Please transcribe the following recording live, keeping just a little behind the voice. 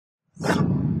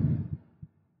ShartimusPrime.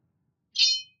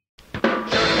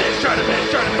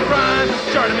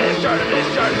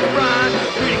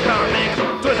 Reading comics,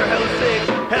 toys are hella sick,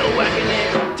 hella wacky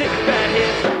nicks, taking bad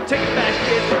hits, taking bad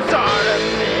shits.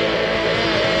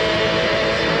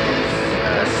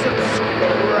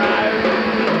 Subscribe.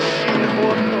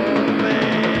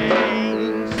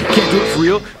 Can't do it for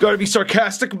real? Gotta be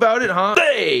sarcastic about it, huh?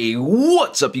 Hey,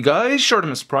 what's up you guys?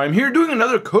 ShartimusPrime here doing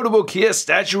another Kotobukiya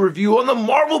statue review on the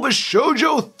Marvel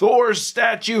Bishoujo Thor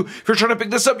statue. If you're trying to pick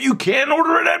this up, you can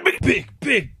order it at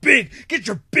Big. Get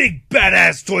your big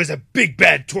badass toys at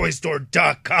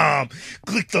BigBadToyStore.com.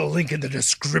 Click the link in the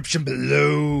description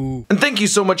below. And thank you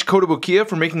so much Kotobukiya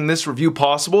for making this review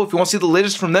possible. If you want to see the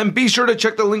latest from them, be sure to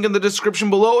check the link in the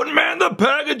description below. And man, the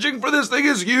packaging for this thing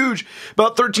is huge.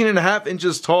 About 13.5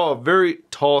 inches tall. Very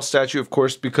tall statue, of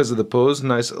course, because of the pose.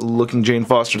 Nice looking Jane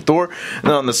Foster Thor. And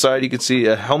then on the side, you can see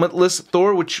a helmetless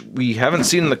Thor, which we haven't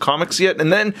seen in the comics yet.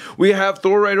 And then we have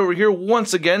Thor right over here.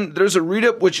 Once again, there's a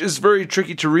read-up, which is very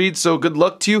tricky to read, so good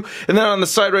luck to you. And then on the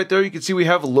side right there, you can see we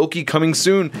have Loki coming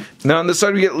soon. Now on the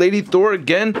side, we get Lady Thor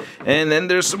again. And then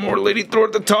there's some more Lady Thor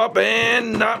at the top,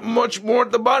 and not much more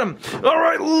at the bottom.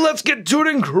 Alright, let's get to it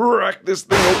and crack this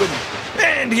thing open.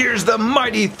 And here's the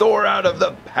mighty Thor out of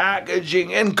the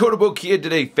packaging. And Kotobukiya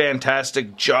did a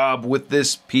fantastic job with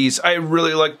this piece. I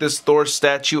really like this Thor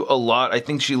statue a lot. I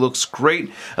think she looks great.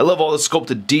 I love all the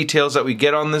sculpted details that we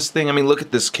get on this thing. I mean, look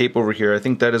at this cape over here. I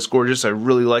think that is gorgeous. I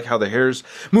really like how the hair's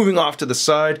moving off to the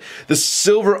side. The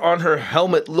silver on her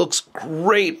helmet looks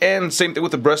great. And same thing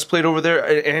with the breastplate over there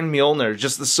and Mjolnir.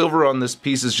 Just the silver on this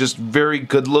piece is just very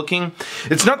good looking.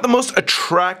 It's not the most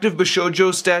attractive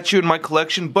Bishoujo statue in my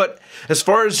collection, but as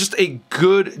far as just a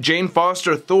good Jane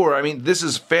Foster Thor, I mean, this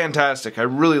is fantastic. I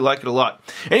really like it a lot.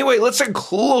 Anyway, let's take a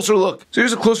closer look. So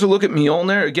here's a closer look at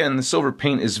Mjolnir. Again, the silver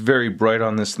paint is very bright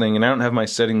on this thing, and I don't have my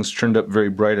settings turned up very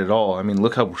bright at all. I mean,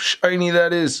 look how shiny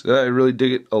that is. I really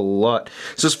dig it a lot.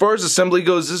 So as far as assembly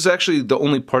goes, this is actually the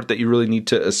only part that you really need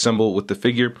to assemble with the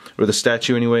figure, or the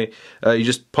statue anyway. You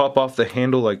just pop off the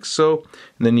handle like so,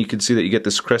 and then you can see that you get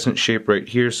this crescent shape right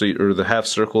here, so or the half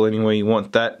circle anyway. You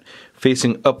want that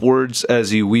facing upwards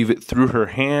as you weave it through her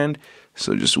hand.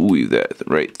 So just weave that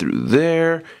right through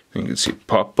there. You can see it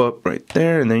pop up right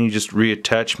there, and then you just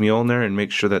reattach Mjolnir and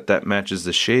make sure that that matches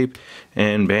the shape,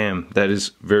 and bam, that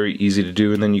is very easy to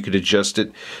do. And then you could adjust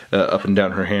it up and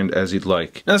down her hand as you'd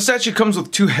like. Now the statue comes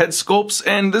with 2 head sculpts,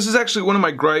 and this is actually one of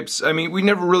my gripes. I mean, we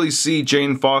never really see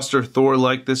Jane Foster Thor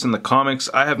like this in the comics.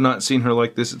 I have not seen her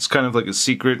like this. It's kind of like a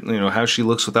secret, you know, how she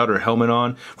looks without her helmet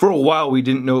on. For a while we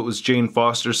didn't know it was Jane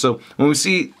Foster, so when we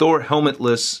see Thor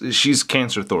helmetless, she's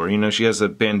Cancer Thor. You know, she has a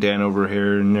bandana over her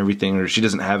hair and everything, or she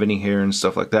doesn't have any hair and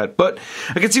stuff like that. But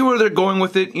I can see where they're going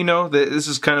with it, you know, this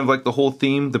is kind of like the whole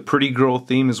theme. The pretty girl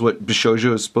theme is what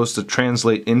Bishoujo is supposed to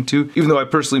translate into, even though I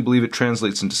personally believe it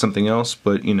translates into something else,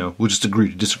 but you know, we'll just agree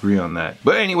to disagree on that.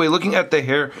 But anyway, looking at the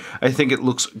hair, I think it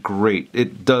looks great.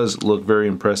 It does look very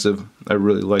impressive. I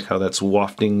really like how that's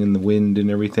wafting in the wind and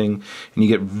everything, and you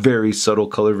get very subtle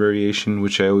color variation,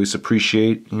 which I always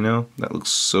appreciate, you know. That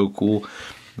looks so cool.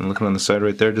 And looking on the side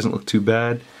right there, it doesn't look too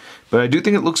bad. But I do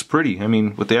think it looks pretty. I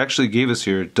mean, what they actually gave us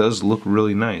here, it does look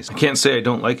really nice. I can't say I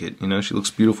don't like it, you know, she looks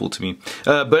beautiful to me.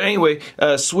 But anyway,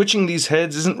 switching these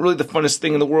heads isn't really the funnest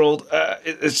thing in the world.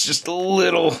 It's just a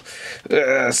little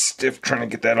stiff trying to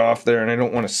get that off there, and I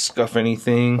don't want to scuff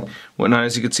anything. Whatnot,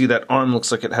 as you can see, that arm looks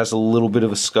like it has a little bit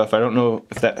of a scuff. I don't know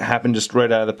if that happened just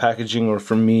right out of the packaging or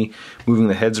from me moving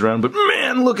the heads around, but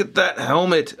man, look at that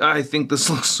helmet. I think this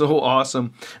looks so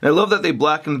awesome. And I love that they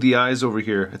blackened the eyes over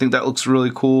here. I think that looks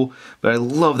really cool. But I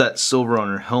love that silver on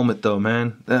her helmet though,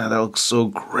 man. That looks so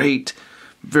great.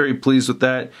 Very pleased with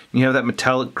that. And you have that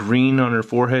metallic green on her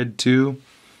forehead too.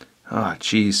 Ah,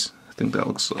 jeez. I think that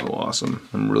looks so awesome.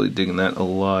 I'm really digging that a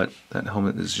lot. That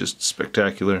helmet is just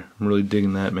spectacular. I'm really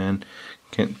digging that, man.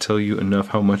 Can't tell you enough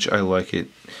how much I like it.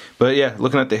 But yeah,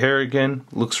 looking at the hair again,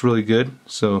 looks really good.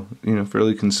 So, you know,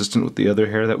 fairly consistent with the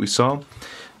other hair that we saw.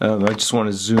 I just want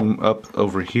to zoom up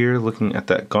over here, looking at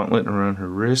that gauntlet around her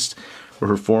wrist. Or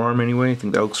her forearm anyway. I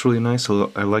think that looks really nice.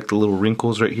 So I like the little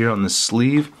wrinkles right here on the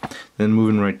sleeve. Then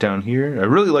moving right down here. I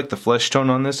really like the flesh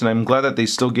tone on this, and I'm glad that they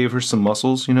still gave her some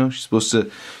muscles, you know. She's supposed to,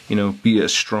 you know, be a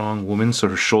strong woman, so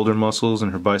her shoulder muscles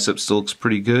and her biceps still looks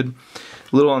pretty good.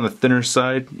 A little on the thinner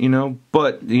side, you know,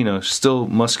 but, you know, still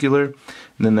muscular.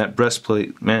 And then that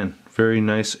breastplate, man, Very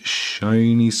nice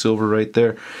shiny silver right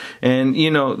there. And you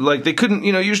know, like they couldn't,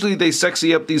 you know, usually they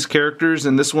sexy up these characters,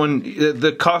 and this one,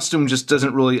 the costume just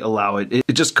doesn't really allow it.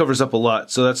 It just covers up a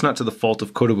lot, so that's not to the fault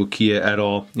of Kotobukiya at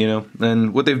all, you know.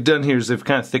 And what they've done here is they've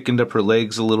kind of thickened up her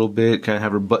legs a little bit, kind of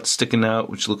have her butt sticking out,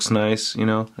 which looks nice, you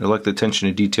know. I like the attention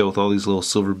to detail with all these little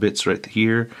silver bits right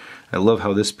here. I love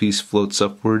how this piece floats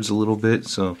upwards a little bit,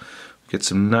 so get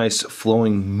some nice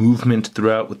flowing movement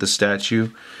throughout with the statue.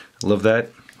 I love that.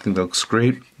 I think that looks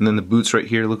great. And then the boots right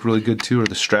here look really good too, or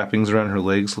the strappings around her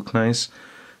legs look nice.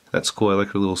 That's cool. I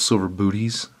like her little silver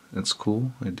booties. That's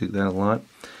cool. I dig that a lot.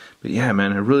 But yeah,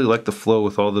 man, I really like the flow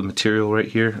with all the material right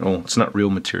here. Oh, it's not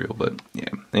real material, but yeah.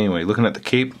 Anyway, looking at the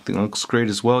cape, I think it looks great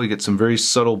as well. You get some very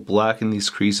subtle black in these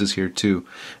creases here too.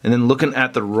 And then looking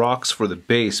at the rocks for the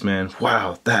base, man,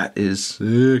 wow, that is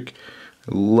sick.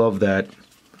 I love that.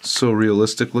 So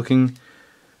realistic looking.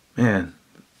 Man,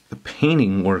 the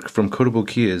painting work from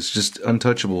Kotobukiya is just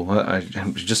untouchable.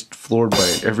 I'm just floored by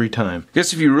it every time. I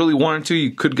guess if you really wanted to,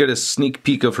 you could get a sneak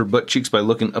peek of her butt cheeks by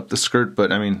looking up the skirt,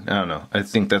 but I mean, I don't know. I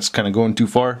think that's kind of going too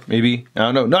far, maybe. I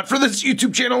don't know. Not for this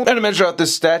YouTube channel. And to measure out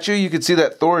this statue, you can see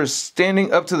that Thor is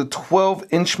standing up to the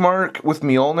 12-inch mark with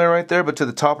Mjolnir right there, but to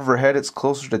the top of her head, it's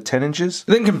closer to 10 inches.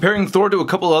 And then comparing Thor to a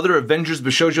couple other Avengers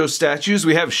Bishoujo statues,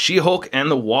 we have She-Hulk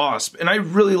and the Wasp. And I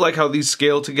really like how these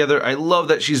scale together. I love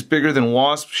that she's bigger than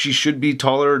Wasp. She should be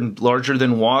taller and larger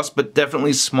than Wasp, but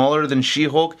definitely smaller than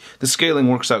She-Hulk. The scaling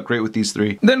works out great with these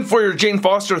three. Then for your Jane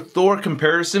Foster Thor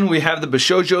comparison, we have the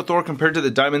Bishoujo Thor compared to the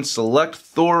Diamond Select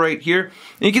Thor right here.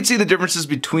 And you can see the differences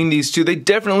between these two. They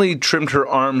definitely trimmed her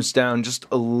arms down just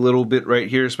a little bit right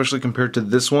here, especially compared to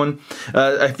this one.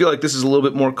 I feel like this is a little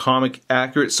bit more comic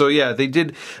accurate. So yeah, they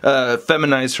did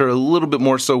feminize her a little bit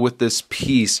more so with this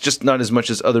piece, just not as much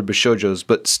as other Bishoujos,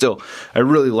 but still, I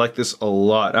really like this a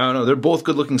lot. I don't know, they're both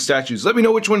good looking statues. Let me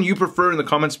know which one you prefer in the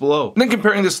comments below. And then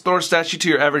comparing this Thor statue to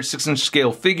your average 6-inch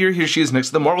scale figure, here she is next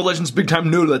to the Marvel Legends Big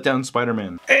Time No Let Down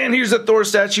Spider-Man. And here's a Thor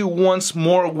statue once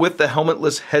more with the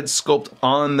helmetless head sculpt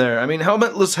on there. I mean,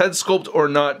 helmetless head sculpt or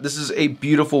not, this is a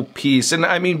beautiful piece. And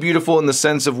I mean beautiful in the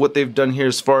sense of what they've done here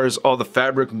as far as all the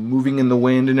fabric moving in the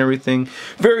wind and everything.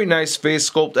 Very nice face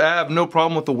sculpt. I have no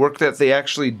problem with the work that they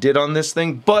actually did on this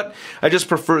thing, but I just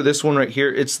prefer this one right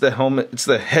here. It's the helmet, it's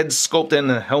the head sculpt and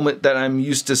the helmet that I'm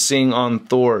used to seeing on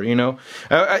Thor, you know?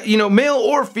 You know, male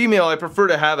or female, I prefer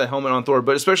to have a helmet on Thor,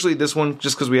 but especially this one,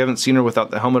 just because we haven't seen her without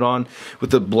the helmet on,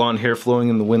 with the blonde hair flowing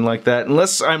in the wind like that.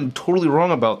 Unless I'm totally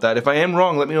wrong about that. If I am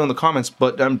wrong, let me know in the comments,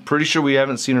 but I'm pretty sure we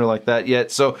haven't seen her like that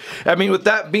yet. So, I mean, with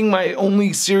that being my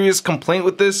only serious complaint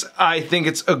with this, I think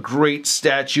it's a great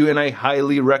statue, and I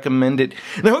highly recommend it.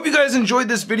 And I hope you guys enjoyed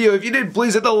this video. If you did,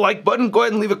 please hit the like button. Go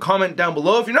ahead and leave a comment down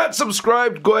below. If you're not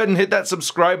subscribed, go ahead and hit that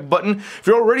subscribe button. If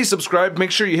you're already subscribed,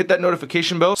 make sure you hit that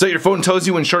notification bell so that your phone tells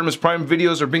you when ShartimusPrime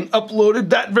videos are being uploaded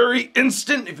that very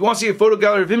instant. If you want to see a photo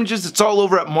gallery of images, it's all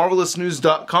over at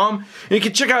marvelousnews.com. And you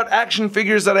can check out action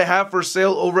figures that I have for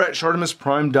sale over at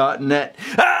ShartimusPrime.net.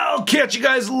 I'll catch you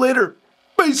guys later.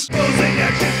 Peace. Posing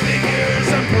action figures,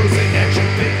 I'm posing action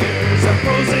figures, I'm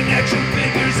posing action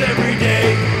figures every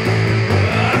day.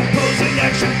 I'm posing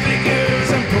action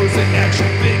figures, I'm posing action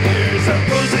figures, I'm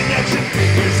posing action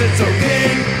figures, it's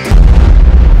okay.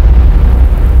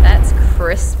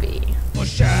 Crispy. We're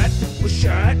shot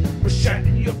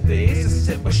in your face. I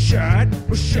said we're shot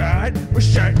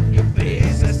in your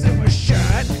face. I said we're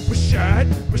shot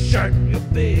in your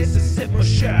face. I said we're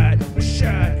shot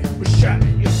in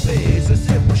your face.